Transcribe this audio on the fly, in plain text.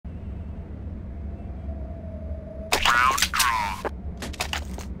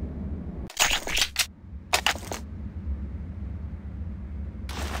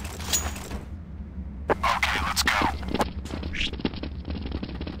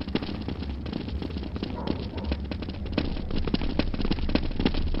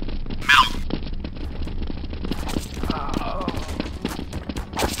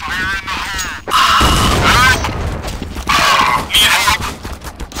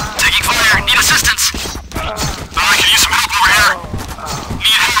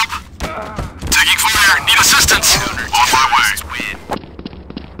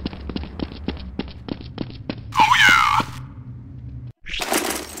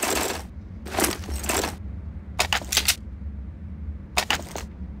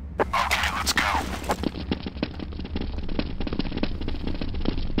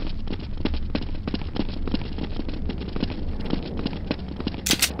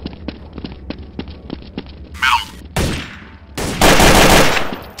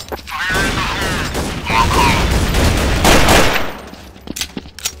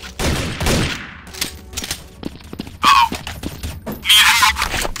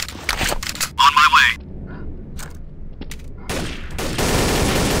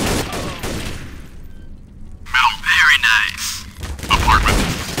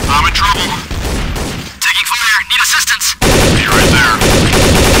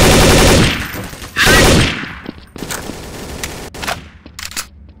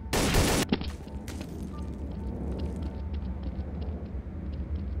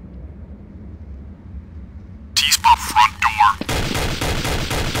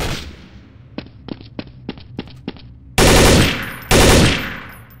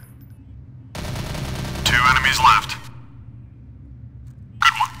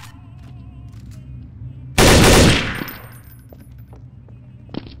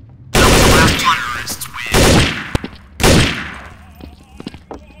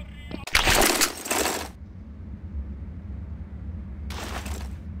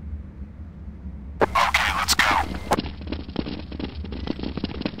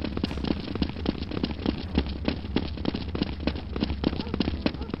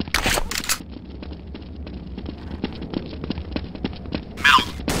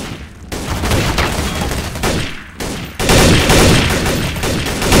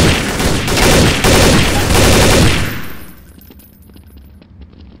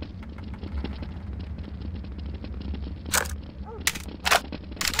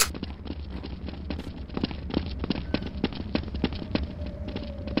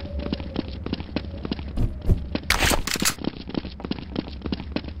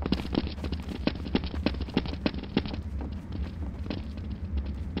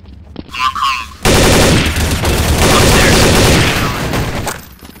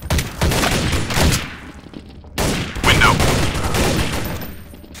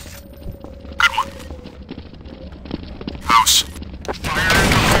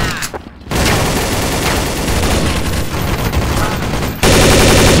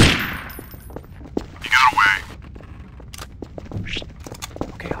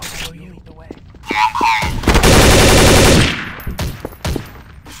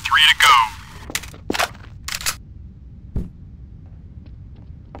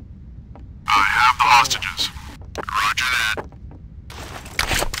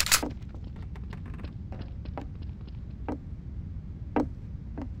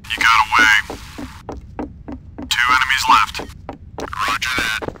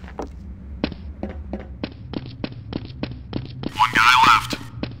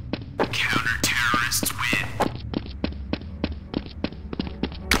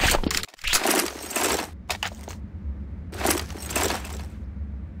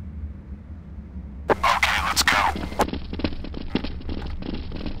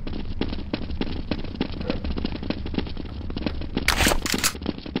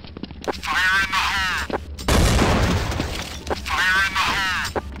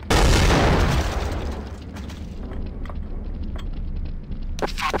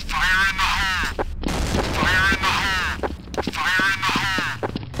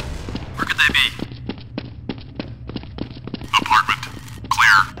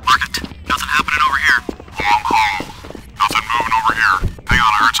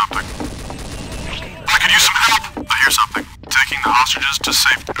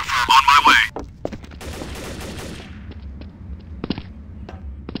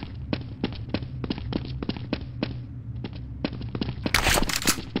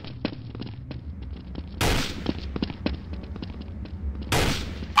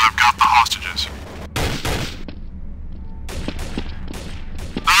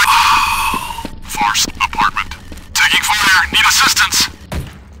Taking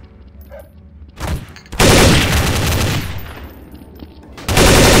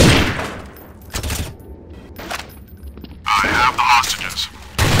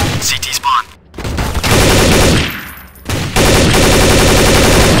CT spawn.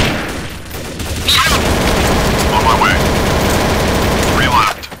 On my way. 3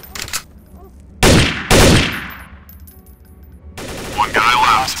 left. 1 guy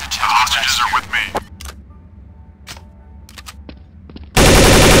left. The hostages are with me.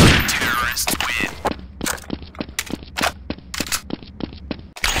 Terrorists win.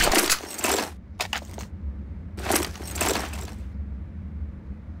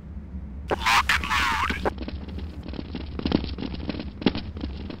 Lock and load.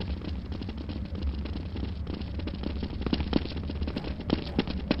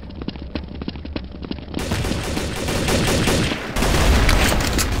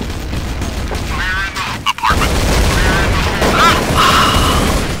 Apartment.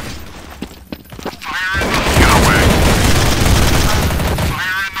 Get away.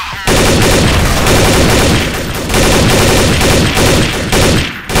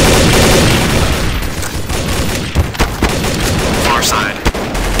 Far side.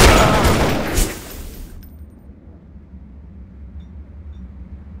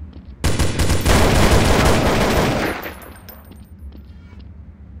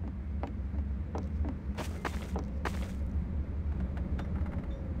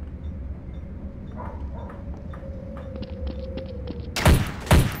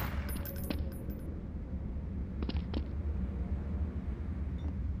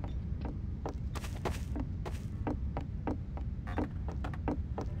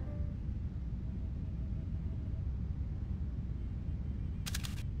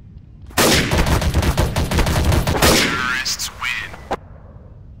 Terrorists win.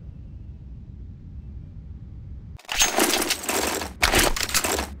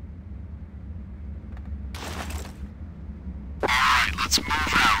 Alright, let's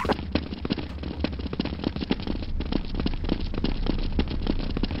move out.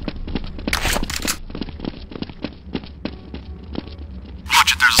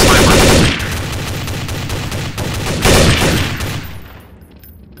 Watch it, there's a sniper.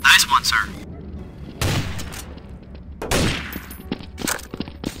 Nice one, sir.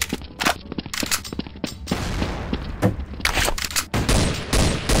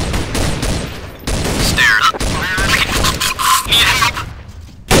 Stairs. Need help.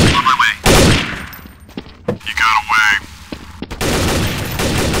 On my way. You got away.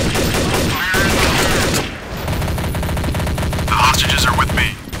 The hostages are with me.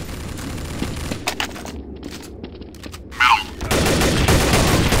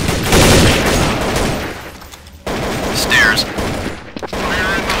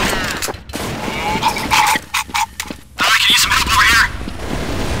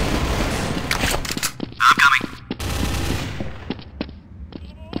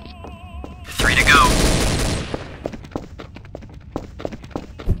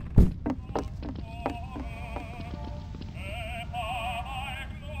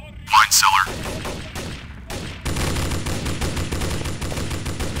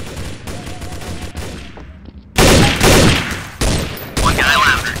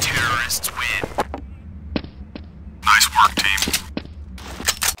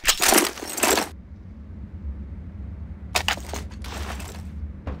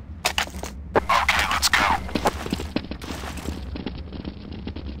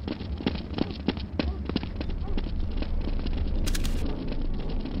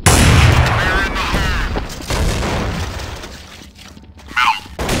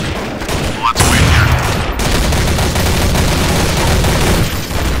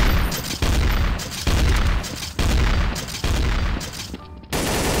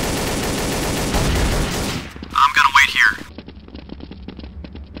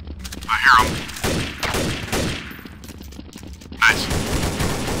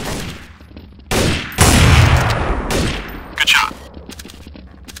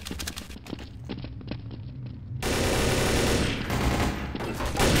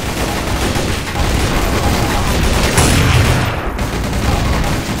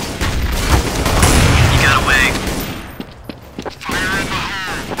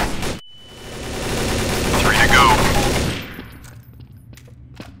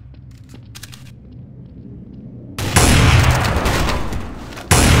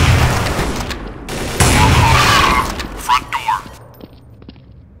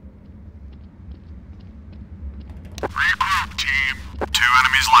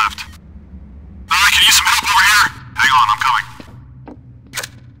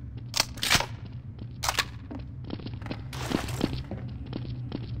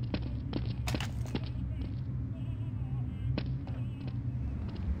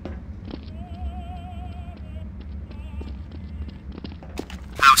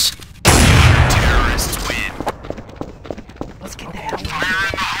 House. Terrorists win. Let's get the hell out of Fire here.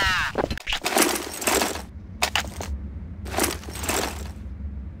 in the hole.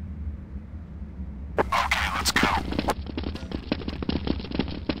 Okay, let's go.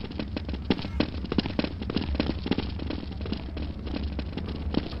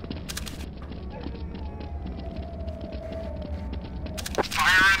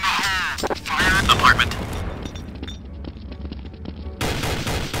 Fire in the hole. Fire in the apartment.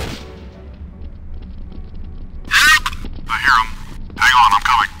 Help! I hear him. Hang on, I'm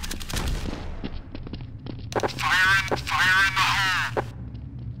coming. Fire in the hole.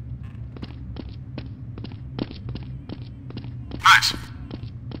 Nice.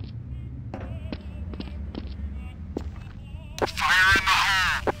 Fire in the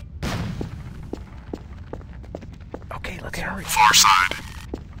hole. Okay, let's hurry. Far side.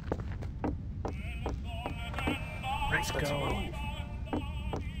 Let's go.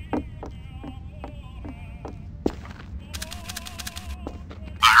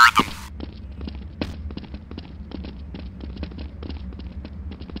 I heard them.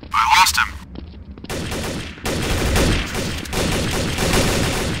 I lost him.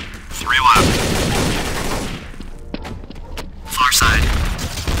 3 left. Far side.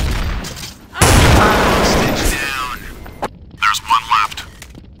 Hostage down. There's 1 left.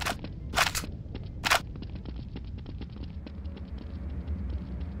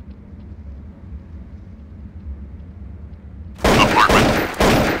 Apartment.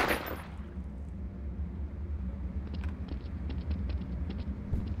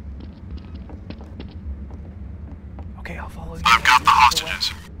 Okay, I'll follow you. I've got the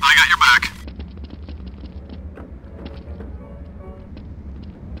hostages. I got your back.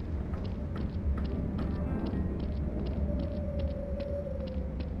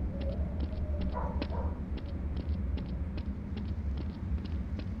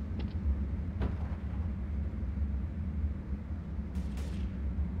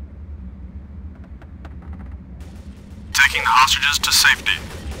 Taking the hostages to safety.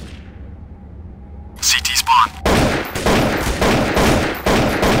 CT spawn.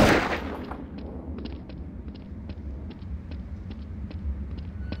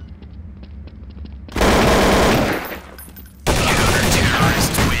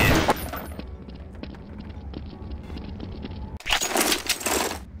 Counter-terrorists win.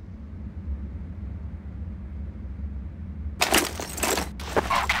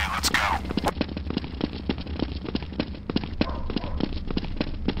 Okay, let's go.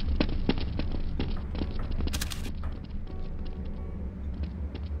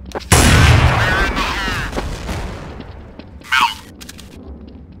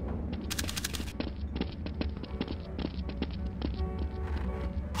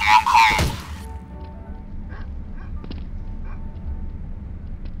 Long haul.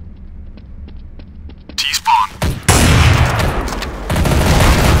 T-spawn.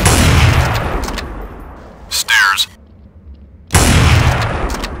 Stairs.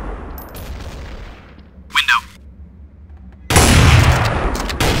 Window.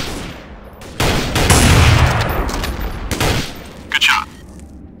 Good shot.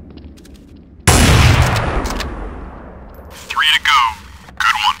 3 to go.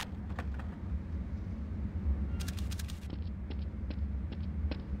 Good one.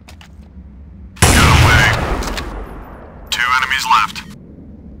 Got away. 2 enemies left.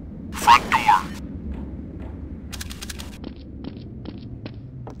 Front door.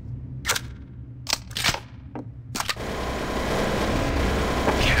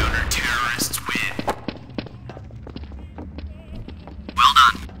 Counter-terrorists win. Well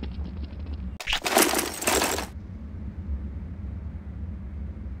done.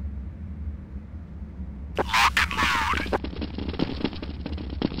 Lock and load.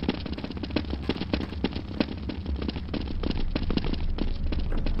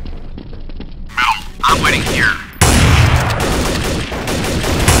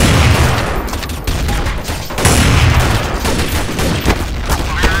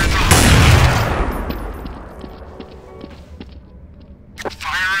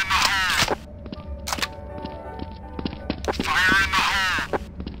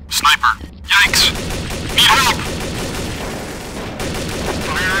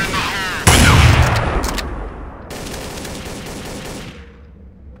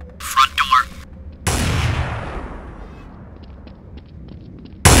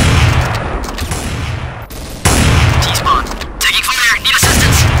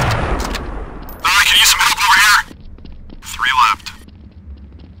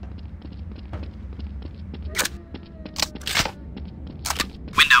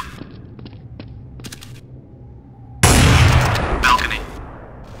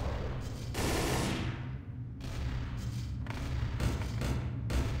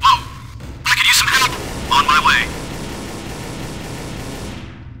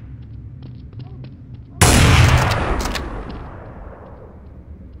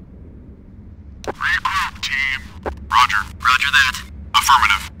 Roger. Roger that.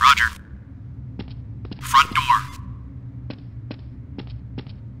 Affirmative. Roger. Front door.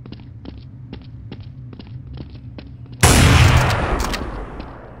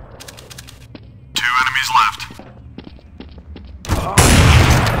 Two enemies left.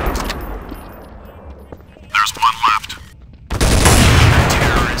 There's one left.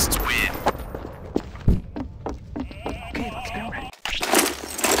 Terrorists win. Okay, let's go.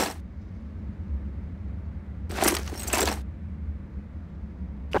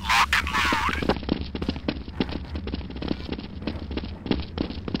 Lock and load.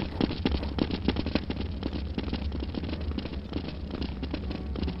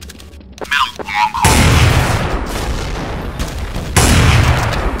 Middle, long haul.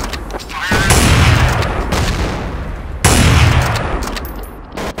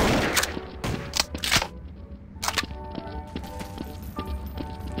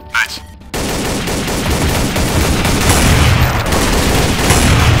 Nice.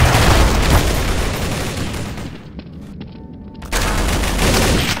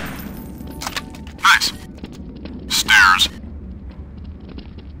 Nice. Stairs.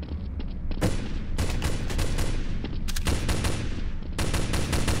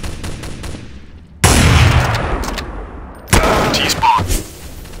 T-spawn.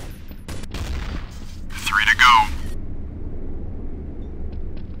 3 to go.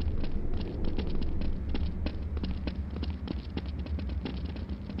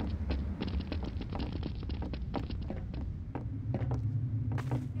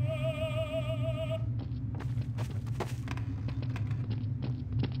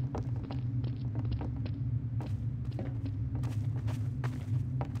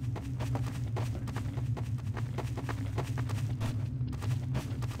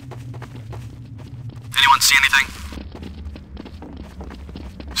 Anyone see anything?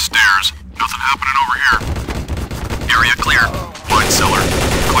 Stairs. Nothing happening over here. Area clear. Wine cellar.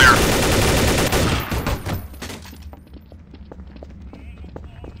 Clear.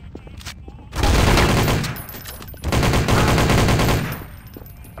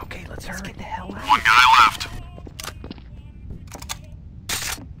 Okay, let's hurry. Get the hell out. One guy left.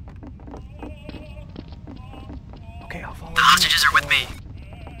 Okay, I'll follow The you. hostages are with me.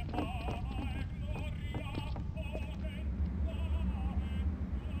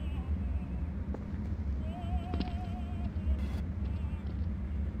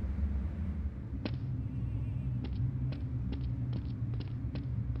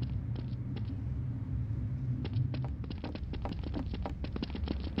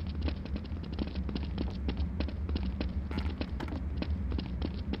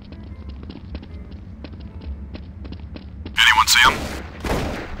 Anyone see him?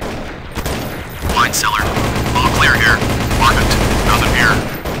 Wine cellar. All clear here. Mark it. Nothing here.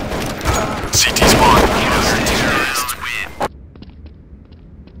 CT spawn. Terrorists win.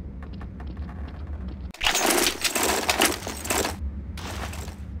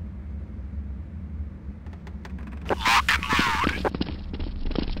 Lock and load.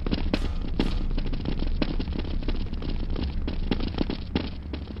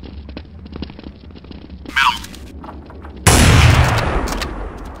 Middle.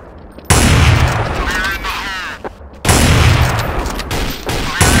 Fire in the hole.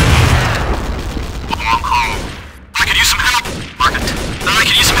 Long haul. I could use some help. Mark it. I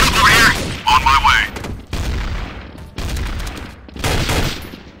could use some help over here. On my way.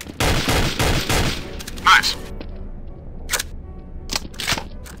 Nice.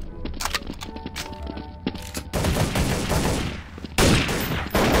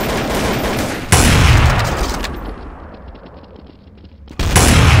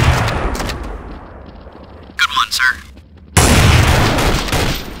 Good one, sir.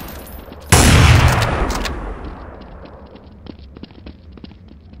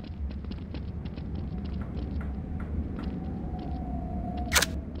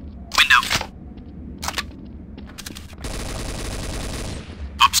 Window.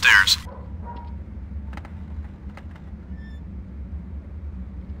 Upstairs.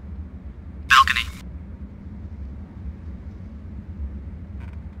 Balcony.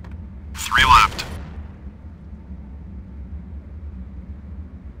 3 left.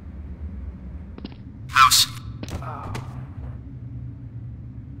 House.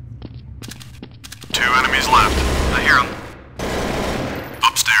 2 enemies left. I hear 'em.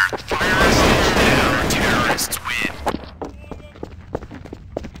 Upstairs. Down. Terrorists win.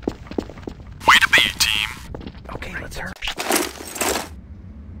 Way to be, team. Okay, let's hurry.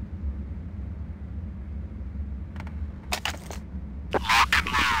 Lock and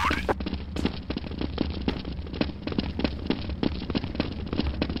load.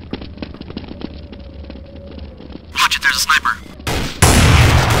 sniper.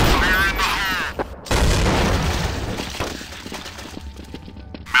 Fire in the hole.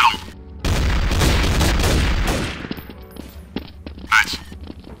 Middle. Nice.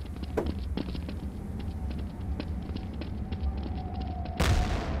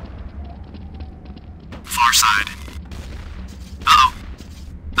 Far side. Uh-oh.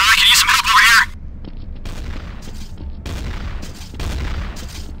 I can use some help over here.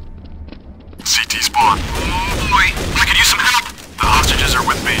 CT spawn. Oh boy, I could use some help. The hostages are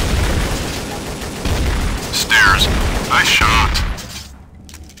with me. Stairs. Nice shot.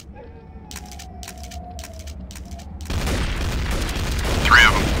 Three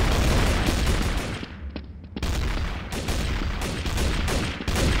of them.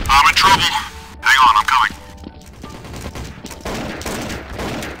 I'm in trouble. Hang on, I'm coming.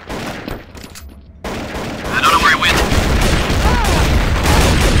 I don't know where he went.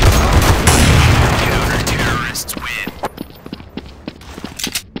 Counter-terrorists win.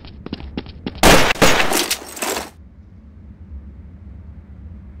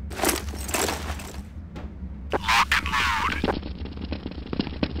 Lock and load.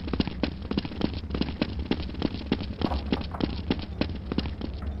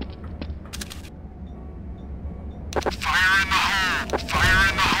 Fire in the hole! Fire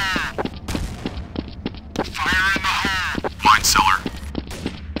in the hole! Fire in the hole! Wine cellar.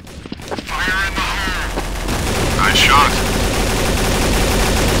 Fire in the hole! Nice shot.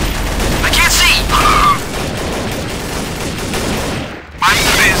 I can't see! My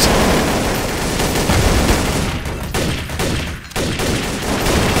enemies!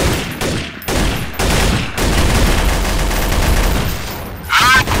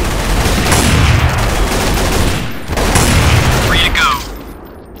 Help! Free to go.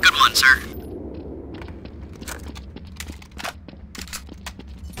 Good one, sir.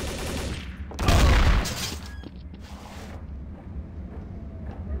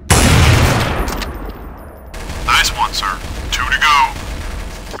 Nice one, sir. 2 to go.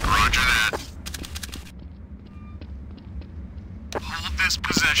 Roger that. Hold this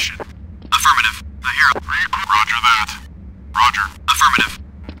position. Affirmative. I hear him. Roger that. Roger. Affirmative.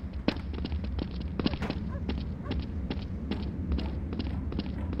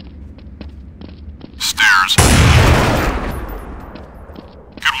 Stairs.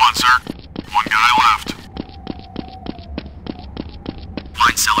 Good one, sir. One guy left.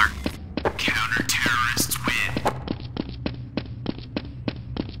 Wine cellar. Counter-terrorists win.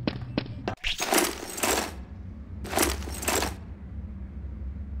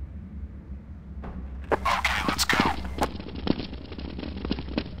 Okay, let's go.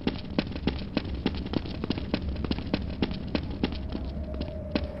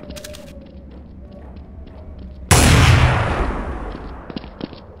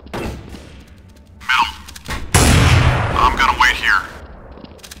 Middle. I'm gonna wait here.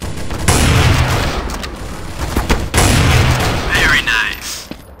 Very nice.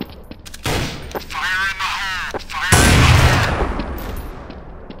 Fire in the hole! Fire in the hole!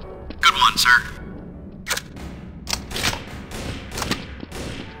 Good one, sir.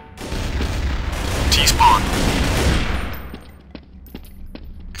 T-spawn.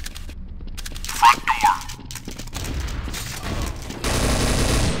 Front door.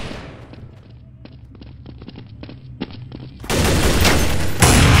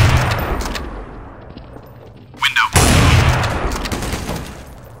 Window.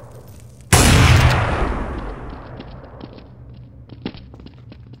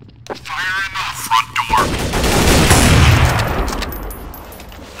 Fire in the front door.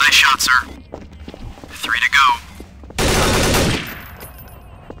 Nice shot, sir. 3 to go.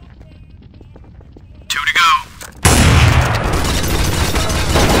 2 to go.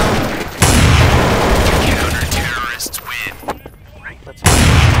 Counter-terrorists win. Right, let's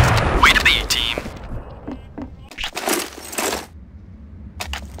Way to be, team.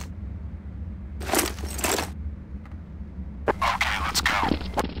 Okay, let's go.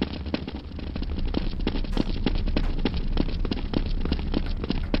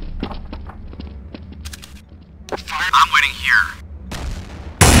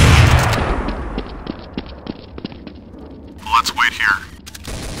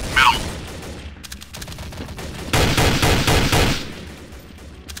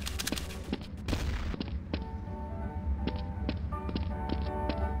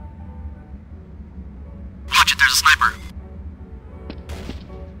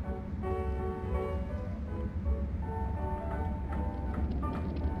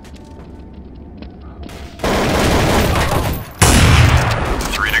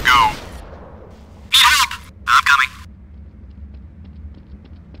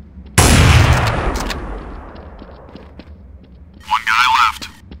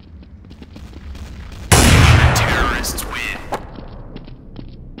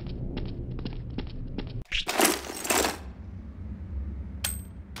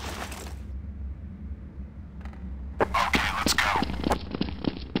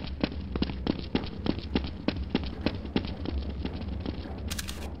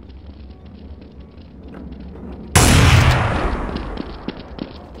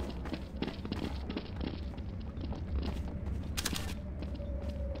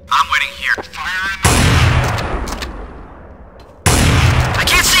 fighting here. Fire in the hole. I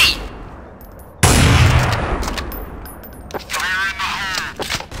can't see! Fire in the hole.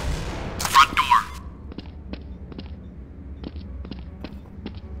 Front door.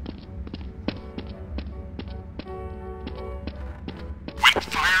 Wait,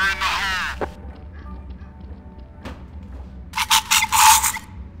 fire in the hole.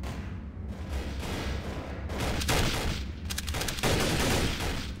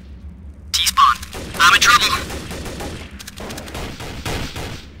 T-spawn. I'm in trouble.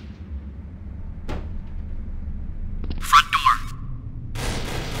 Front door.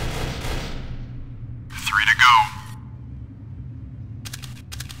 3 to go.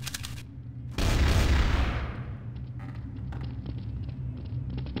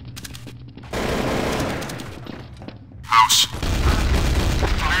 House.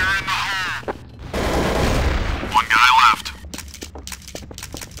 Fire in the hole. 1 guy left.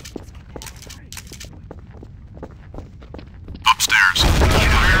 Upstairs.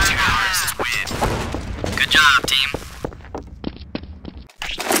 Terrorists win. Good job, team.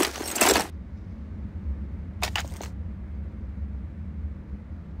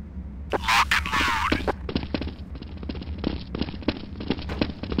 Lock and load.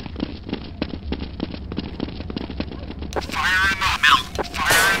 Fire in the middle.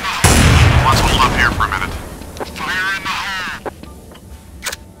 Fire in the hole. Let's hold up here for a minute. Fire in the hole.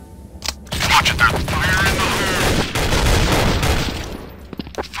 Watch it there. Fire in the hole.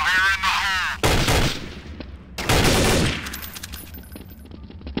 Fire in the hole.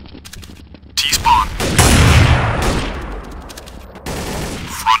 T-spawn.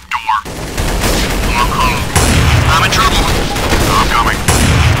 Front door. Long hole. I'm in trouble. I'm coming.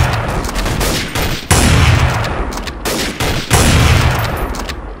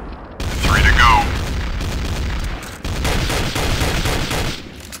 Three to go.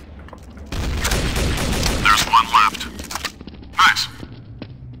 There's 1 left. Nice.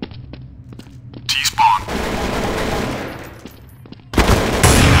 T-spawn.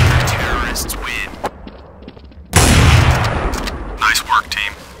 Terrorists win. Nice work,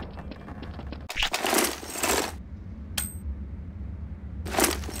 team.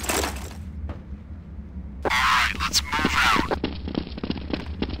 Alright, let's move out.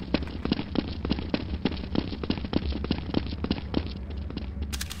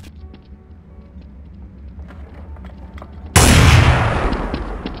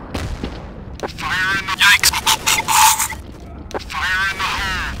 Fire in the Yikes. Fire in the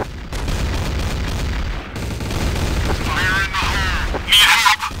hole. Fire in the hole. Need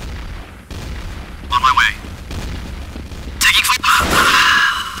help. On my way. Taking fire.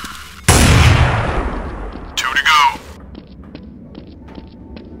 2 to go.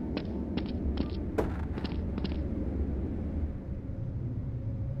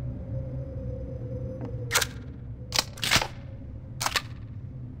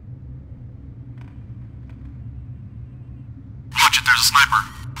 Watch it, there's a sniper.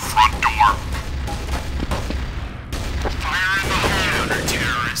 Front door. Fire in the hole.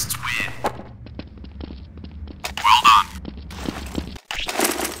 Counter-terrorists win. Well done.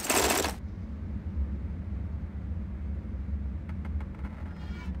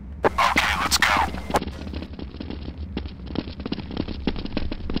 Okay, let's go.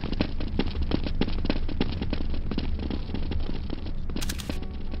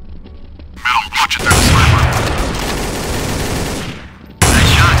 Middle, watch it, there's a sniper.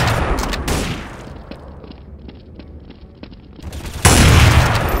 Nice shot.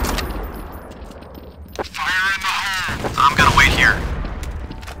 Fire in the hole. I'm gonna wait here.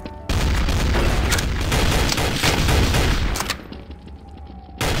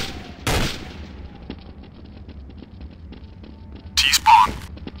 T-spawn.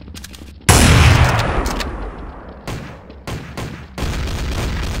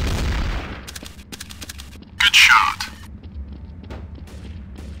 Good shot.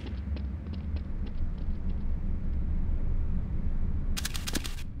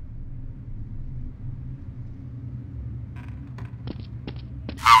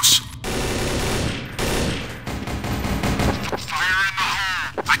 House. Fire in the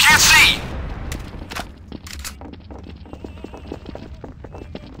hole. I can't